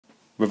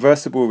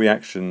reversible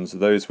reactions are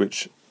those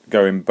which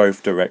go in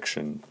both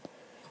directions.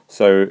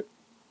 So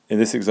in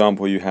this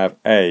example you have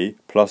A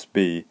plus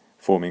B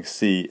forming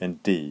C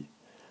and D,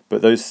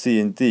 but those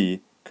C and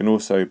D can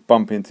also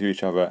bump into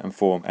each other and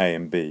form A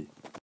and B.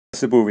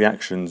 Reversible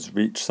reactions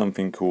reach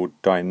something called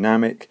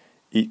dynamic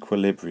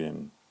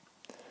equilibrium.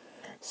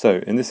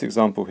 So in this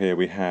example here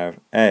we have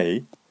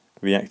A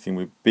reacting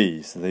with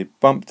B, so they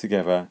bump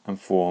together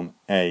and form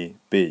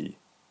AB.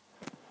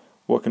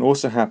 What can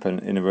also happen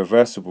in a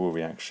reversible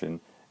reaction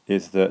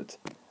is that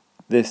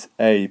this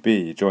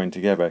AB joined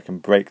together can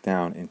break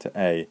down into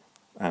A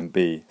and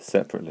B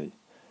separately.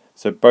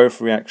 So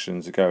both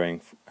reactions are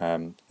going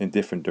in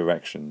different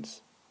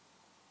directions.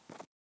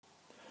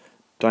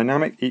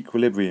 Dynamic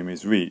equilibrium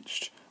is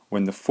reached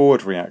when the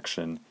forward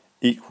reaction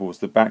equals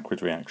the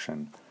backward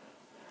reaction.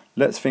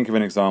 Let's think of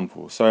an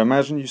example. So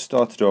imagine you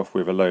started off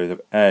with a load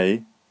of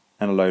A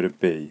and a load of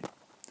B.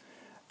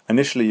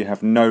 Initially you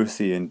have no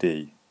C and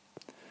D.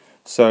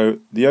 So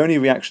the only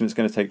reaction that's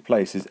going to take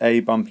place is A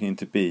bumping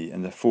into B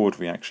and the forward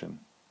reaction.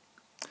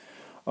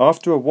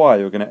 After a while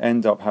you're going to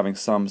end up having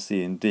some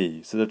C and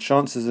D, so the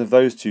chances of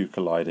those two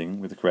colliding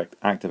with the correct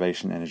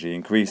activation energy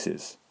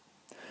increases.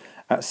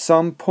 At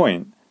some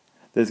point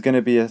there's going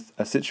to be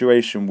a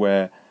situation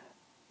where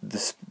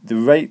the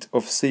rate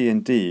of C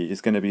and D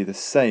is going to be the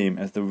same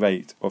as the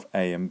rate of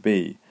A and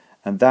B,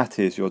 and that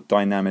is your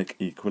dynamic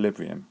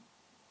equilibrium.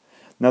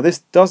 Now this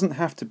doesn't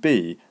have to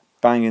be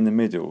bang in the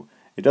middle.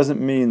 It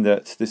doesn't mean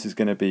that this is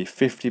going to be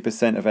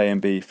 50% of A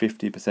and B,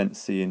 50%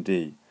 C and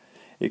D.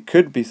 It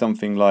could be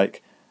something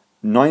like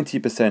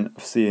 90%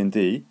 of C and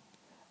D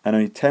and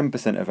only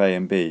 10% of A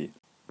and B.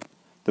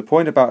 The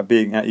point about it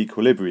being at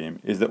equilibrium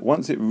is that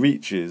once it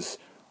reaches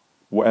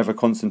whatever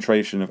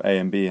concentration of A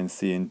and B and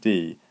C and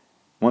D,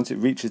 once it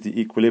reaches the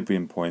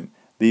equilibrium point,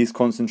 these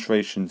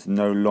concentrations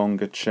no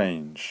longer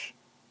change.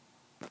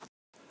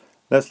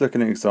 Let's look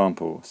at an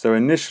example. So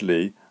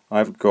initially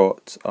I've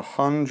got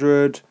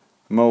 100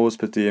 moles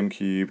per dm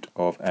cubed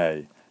of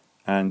A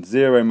and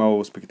 0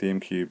 moles per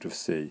dm cubed of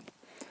C.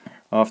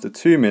 After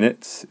 2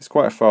 minutes, it's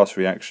quite a fast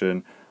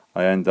reaction,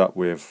 I end up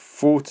with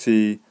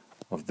 40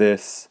 of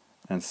this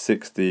and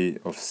 60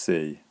 of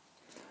C.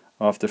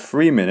 After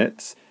 3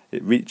 minutes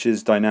it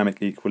reaches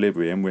dynamic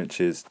equilibrium, which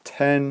is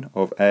 10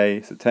 of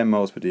A, so 10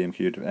 moles per dm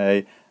cubed of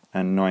A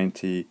and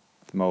 90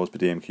 moles per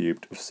dm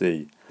cubed of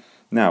C.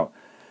 Now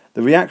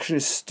the reaction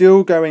is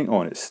still going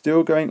on, it's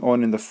still going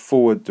on in the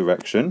forward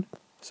direction.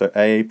 So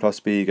A plus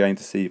B going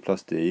to C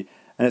plus D,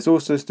 and it's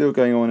also still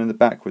going on in the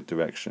backward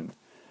direction.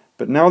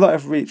 But now that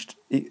I've reached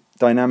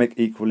dynamic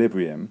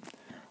equilibrium,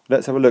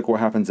 let's have a look what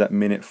happens at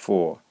minute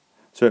 4.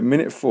 So at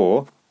minute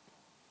 4,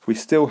 we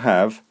still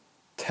have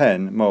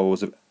 10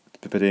 moles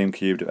per dm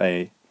cubed of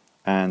A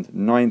and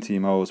 90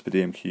 moles per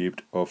dm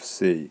cubed of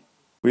C.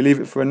 We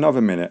leave it for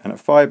another minute, and at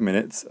 5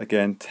 minutes,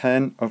 again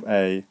 10 of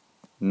A,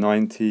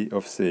 90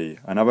 of C.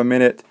 Another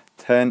minute,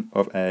 10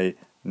 of A,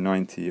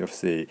 90 of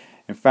C.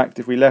 In fact,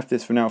 if we left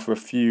this for now for a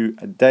few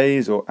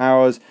days or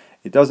hours,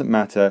 it doesn't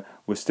matter,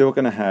 we're still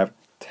going to have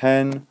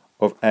 10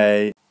 of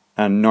A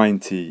and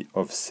 90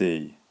 of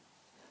C.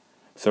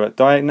 So at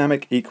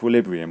dynamic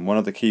equilibrium, one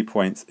of the key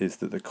points is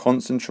that the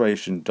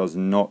concentration does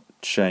not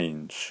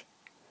change.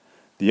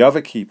 The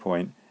other key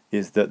point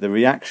is that the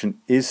reaction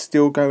is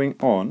still going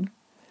on,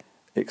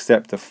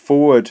 except the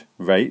forward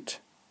rate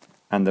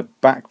and the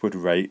backward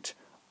rate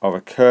are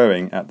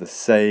occurring at the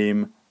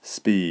same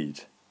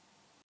speed.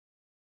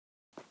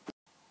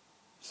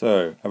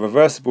 So, a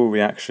reversible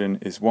reaction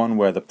is one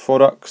where the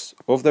products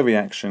of the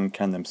reaction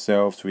can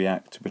themselves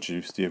react to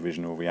produce the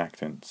original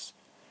reactants.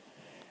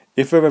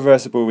 If a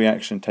reversible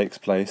reaction takes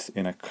place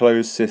in a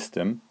closed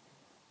system,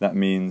 that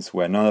means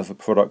where none of the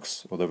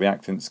products or the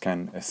reactants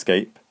can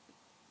escape,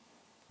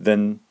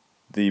 then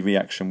the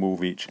reaction will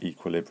reach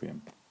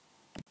equilibrium.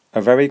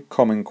 A very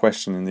common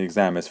question in the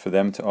exam is for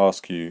them to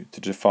ask you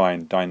to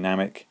define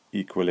dynamic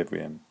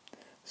equilibrium.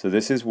 So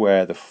this is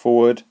where the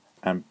forward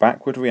and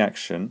backward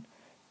reaction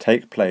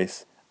take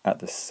place at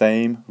the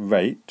same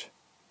rate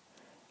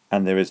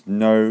and there is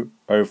no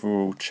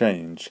overall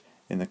change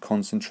in the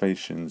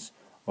concentrations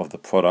of the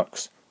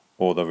products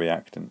or the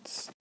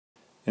reactants.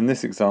 In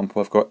this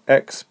example I've got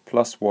X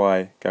plus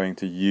Y going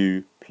to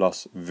U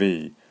plus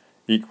V,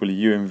 equally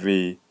U and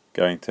V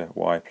going to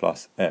Y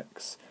plus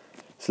X.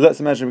 So let's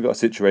imagine we've got a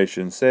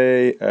situation,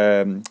 say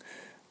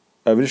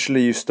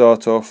initially you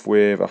start off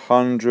with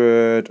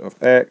 100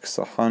 of X,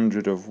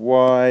 100 of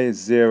Y,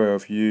 0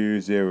 of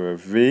U, 0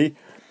 of V.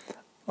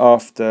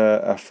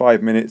 After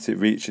 5 minutes it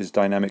reaches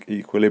dynamic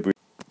equilibrium.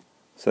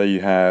 So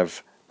you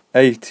have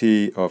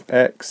 80 of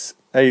X,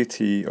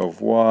 80 of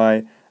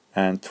Y,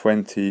 and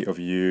 20 of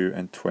U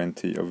and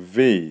 20 of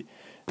V.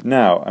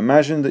 Now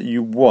imagine that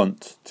you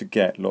want to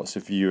get lots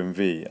of U and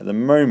V. At the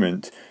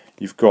moment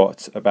you've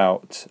got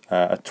about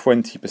a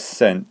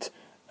 20%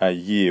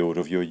 yield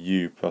of your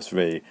U plus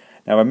V.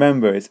 Now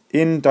remember, it's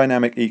in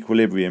dynamic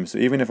equilibrium, so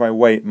even if I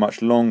wait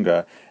much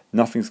longer,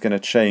 nothing's going to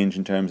change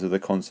in terms of the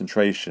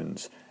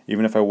concentrations.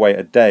 Even if I wait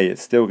a day,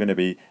 it's still going to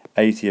be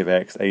 80 of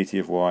X, 80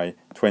 of Y,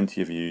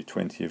 20 of U,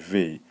 20 of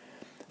V.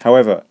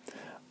 However,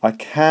 I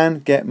can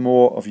get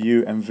more of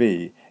U and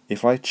V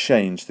if I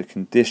change the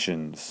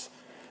conditions.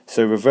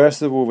 So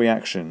reversible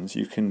reactions,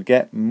 you can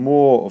get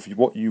more of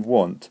what you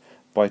want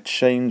by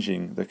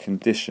changing the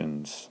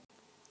conditions.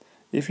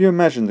 If you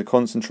imagine the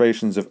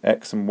concentrations of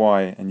X and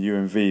Y and U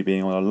and V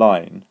being on a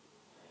line,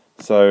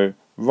 so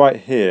right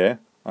here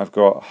I've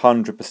got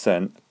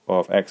 100%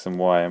 of X and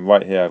Y, and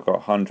right here I've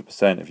got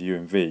 100% of U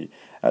and V.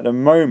 At the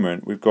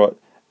moment we've got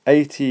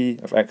 80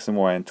 of X and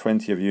Y and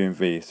 20 of U and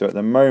V, so at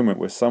the moment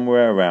we're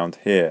somewhere around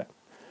here.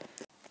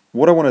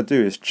 What I want to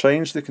do is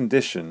change the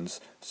conditions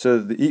so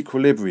that the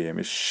equilibrium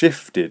is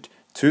shifted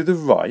to the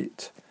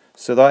right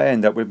so that I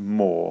end up with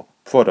more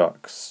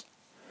products.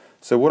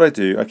 So what I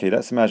do, okay,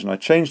 let's imagine I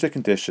change the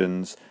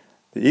conditions,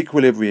 the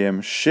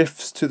equilibrium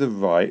shifts to the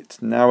right,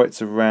 now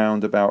it's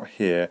around about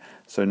here,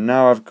 so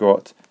now I've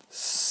got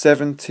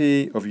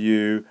 70 of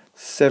U,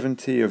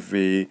 70 of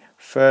V,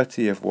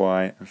 30 of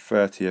Y and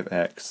 30 of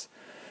X.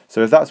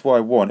 So if that's what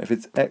I want, if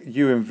it's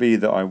U and V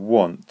that I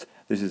want,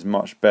 this is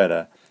much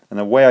better. And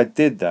the way I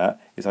did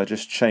that is I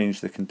just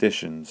changed the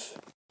conditions.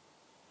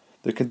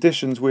 The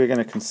conditions we're going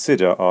to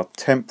consider are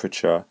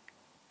temperature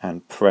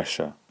and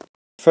pressure.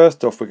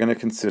 First off, we're going to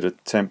consider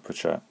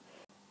temperature.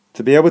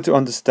 To be able to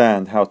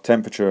understand how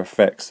temperature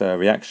affects a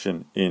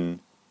reaction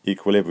in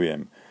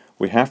equilibrium,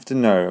 we have to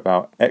know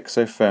about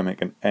exothermic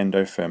and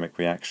endothermic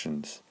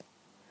reactions.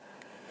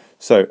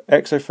 So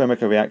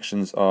exothermic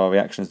reactions are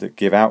reactions that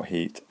give out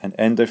heat, and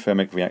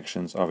endothermic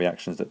reactions are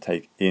reactions that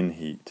take in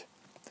heat.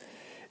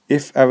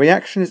 If a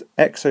reaction is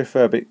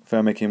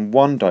exothermic in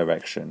one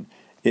direction,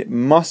 it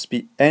must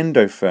be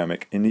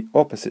endothermic in the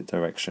opposite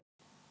direction.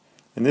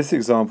 In this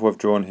example I've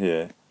drawn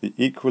here, the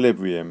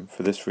equilibrium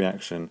for this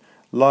reaction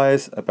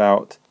lies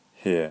about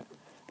here.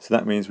 So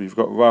that means we've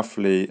got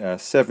roughly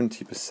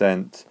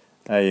 70%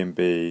 A and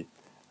B,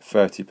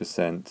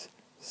 30%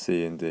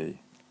 C and D.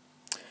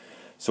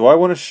 So I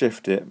want to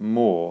shift it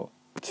more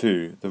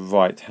to the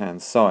right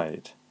hand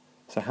side.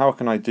 So how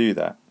can I do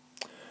that?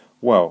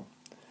 Well,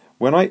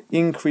 when I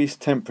increase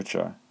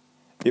temperature,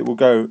 it will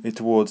go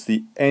towards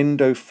the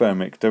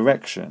endothermic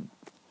direction.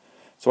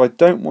 So I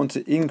don't want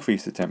to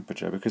increase the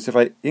temperature, because if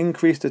I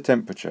increase the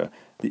temperature,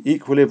 the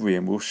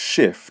equilibrium will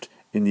shift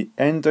in the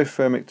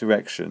endothermic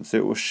direction, so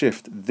it will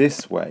shift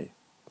this way.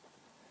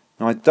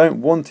 Now I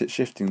don't want it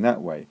shifting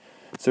that way.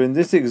 So in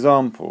this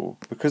example,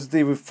 because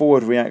the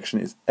forward reaction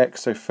is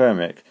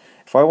exothermic,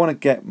 if I want to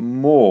get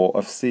more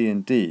of C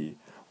and D,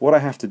 what I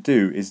have to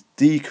do is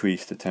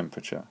decrease the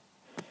temperature.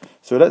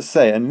 So let's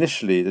say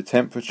initially the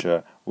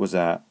temperature was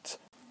at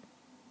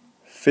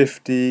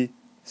 50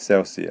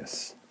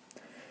 Celsius.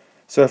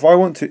 So if I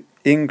want to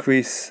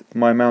increase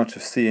my amount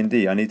of C and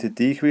D, I need to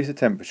decrease the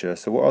temperature.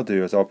 So what I'll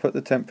do is I'll put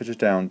the temperature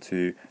down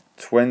to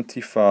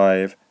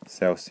 25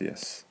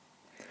 Celsius.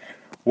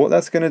 What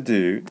that's going to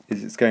do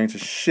is it's going to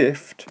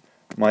shift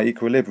my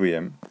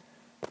equilibrium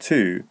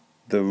to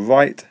the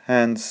right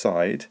hand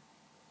side,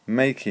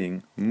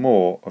 making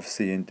more of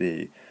C and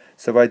D.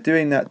 So by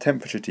doing that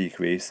temperature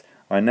decrease,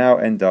 I now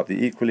end up,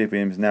 the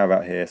equilibrium is now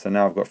about here, so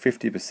now I've got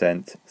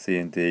 50% C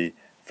and D,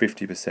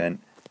 50%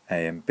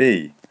 A and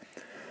B.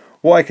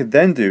 What I could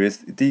then do is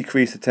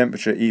decrease the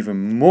temperature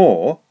even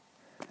more,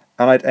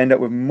 and I'd end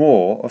up with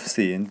more of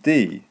C and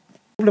D.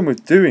 The problem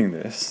with doing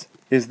this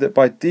is that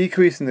by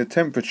decreasing the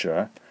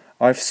temperature,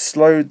 I've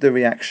slowed the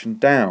reaction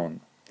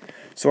down.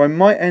 So I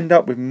might end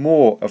up with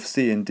more of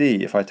C and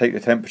D if I take the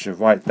temperature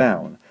right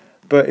down,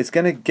 but it's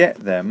going to get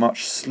there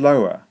much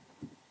slower.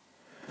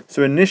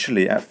 So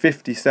initially at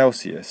 50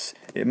 Celsius,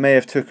 it may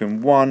have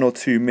taken 1 or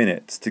 2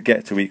 minutes to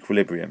get to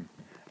equilibrium.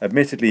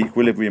 Admittedly,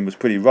 equilibrium was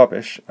pretty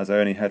rubbish, as I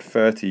only had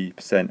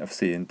 30% of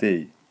C and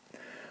D.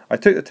 I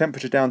took the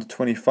temperature down to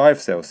 25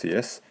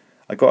 Celsius,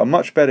 I got a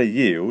much better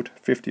yield,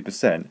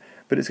 50%,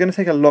 but it's going to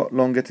take a lot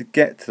longer to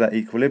get to that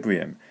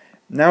equilibrium.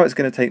 Now it's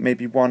going to take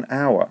maybe 1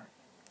 hour.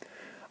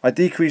 I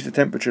decrease the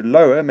temperature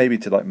lower, maybe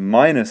to like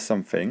minus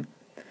something.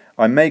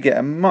 I may get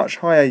a much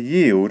higher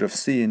yield of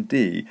C and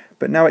D,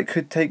 but now it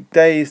could take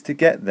days to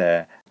get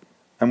there.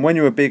 And when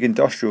you're a big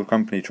industrial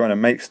company trying to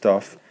make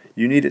stuff,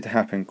 you need it to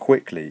happen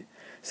quickly.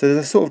 So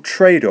there's a sort of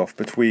trade-off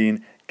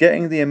between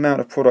getting the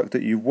amount of product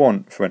that you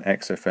want for an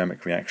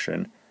exothermic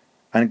reaction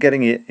and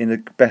getting it in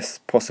the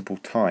best possible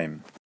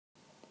time.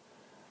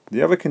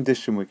 The other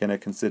condition we're going to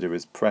consider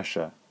is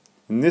pressure.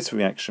 In this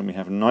reaction we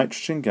have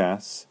nitrogen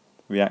gas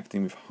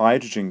reacting with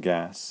hydrogen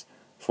gas,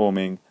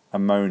 forming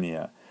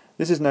ammonia.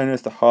 This is known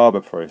as the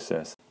Haber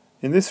process.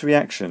 In this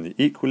reaction the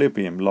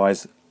equilibrium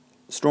lies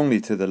strongly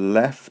to the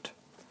left.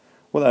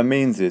 What that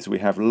means is we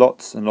have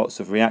lots and lots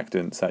of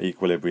reactants at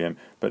equilibrium,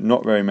 but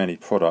not very many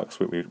products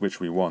which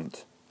we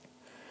want.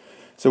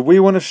 So we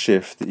want to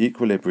shift the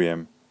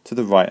equilibrium to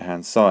the right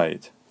hand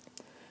side.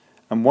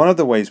 And one of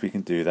the ways we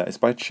can do that is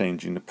by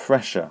changing the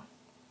pressure.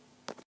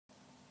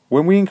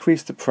 When we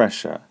increase the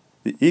pressure,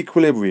 the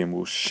equilibrium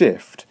will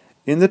shift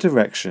in the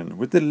direction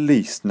with the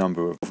least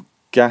number of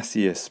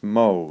gaseous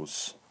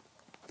moles.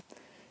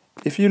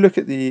 If you look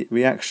at the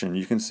reaction,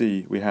 you can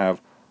see we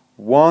have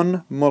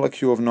 1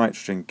 molecule of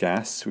nitrogen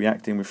gas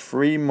reacting with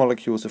 3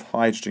 molecules of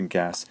hydrogen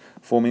gas,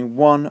 forming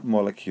 1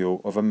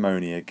 molecule of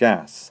ammonia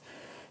gas.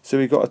 So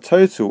we've got a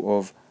total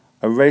of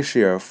a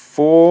ratio of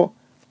 4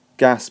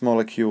 gas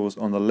molecules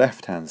on the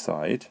left-hand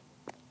side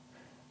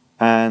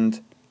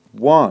and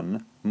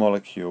 1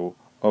 molecule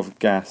of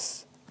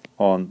gas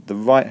on the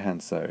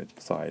right-hand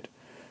side.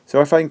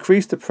 So if I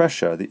increase the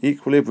pressure, the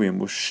equilibrium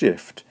will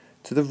shift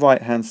to the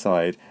right-hand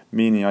side,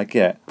 meaning I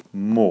get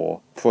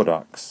more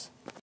products.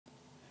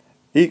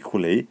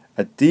 Equally,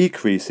 a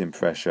decrease in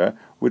pressure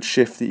would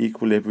shift the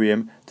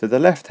equilibrium to the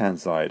left-hand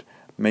side,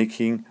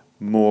 making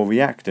more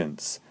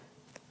reactants.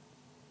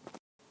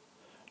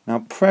 Now,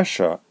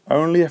 pressure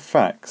only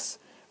affects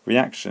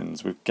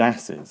reactions with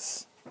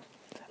gases,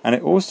 and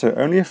it also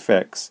only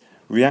affects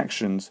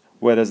reactions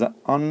where there's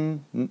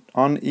an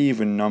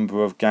uneven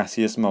number of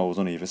gaseous moles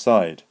on either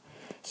side.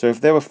 So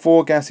if there were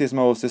 4 gaseous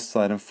moles this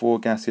side and 4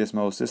 gaseous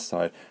moles this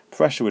side,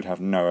 pressure would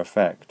have no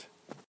effect.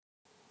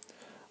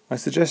 I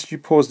suggest you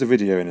pause the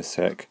video in a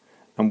sec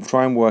and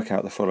try and work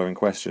out the following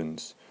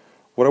questions.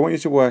 What I want you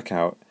to work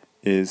out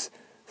is,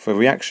 for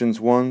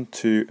reactions 1,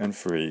 2 and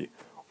 3,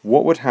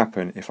 what would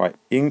happen if I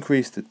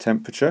increase the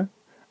temperature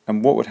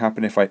and what would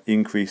happen if I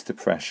increase the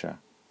pressure?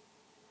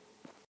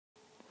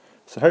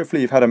 So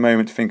hopefully you've had a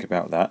moment to think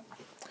about that.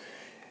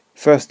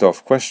 First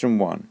off, question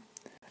 1.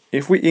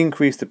 If we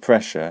increase the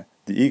pressure,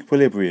 the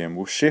equilibrium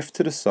will shift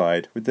to the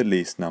side with the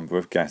least number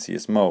of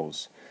gaseous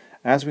moles.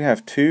 As we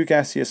have 2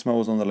 gaseous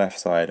moles on the left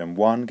side and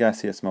 1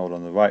 gaseous mole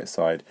on the right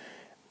side,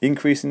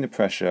 increasing the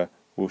pressure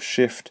will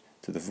shift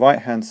to the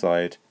right-hand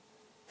side,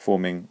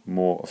 forming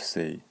more of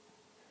C.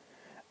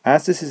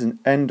 As this is an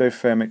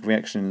endothermic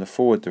reaction in the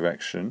forward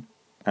direction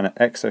and an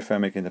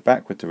exothermic in the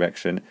backward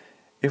direction,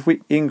 if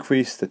we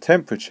increase the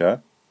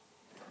temperature,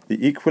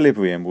 the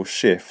equilibrium will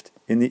shift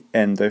in the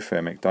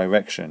endothermic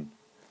direction,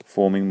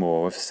 forming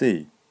more of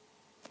C.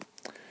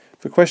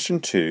 For question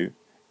 2,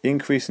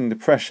 increasing the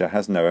pressure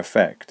has no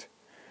effect,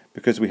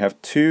 because we have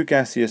 2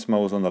 gaseous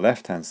moles on the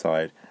left-hand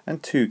side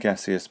and 2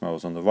 gaseous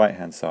moles on the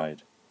right-hand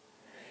side.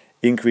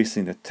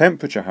 Increasing the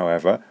temperature,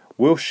 however,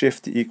 will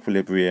shift the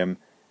equilibrium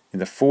in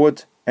the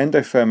forward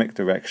endothermic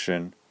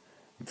direction,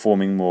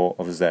 forming more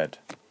of Z.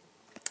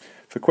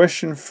 For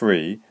question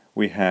 3,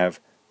 we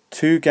have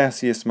 2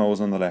 gaseous moles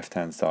on the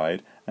left-hand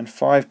side and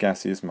 5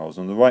 gaseous moles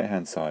on the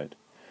right-hand side.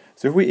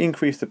 So if we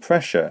increase the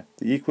pressure,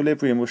 the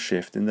equilibrium will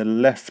shift in the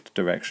left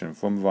direction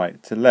from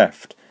right to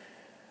left,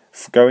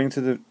 going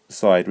to the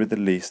side with the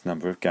least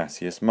number of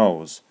gaseous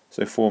moles,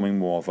 so forming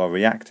more of our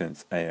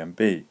reactants A and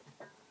B.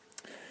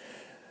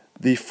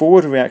 The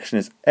forward reaction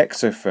is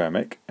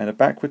exothermic and the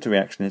backward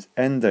reaction is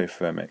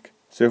endothermic.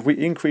 So if we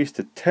increase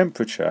the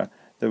temperature,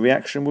 the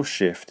reaction will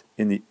shift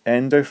in the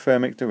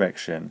endothermic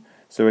direction,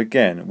 so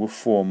again will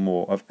form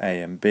more of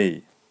A and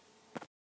B.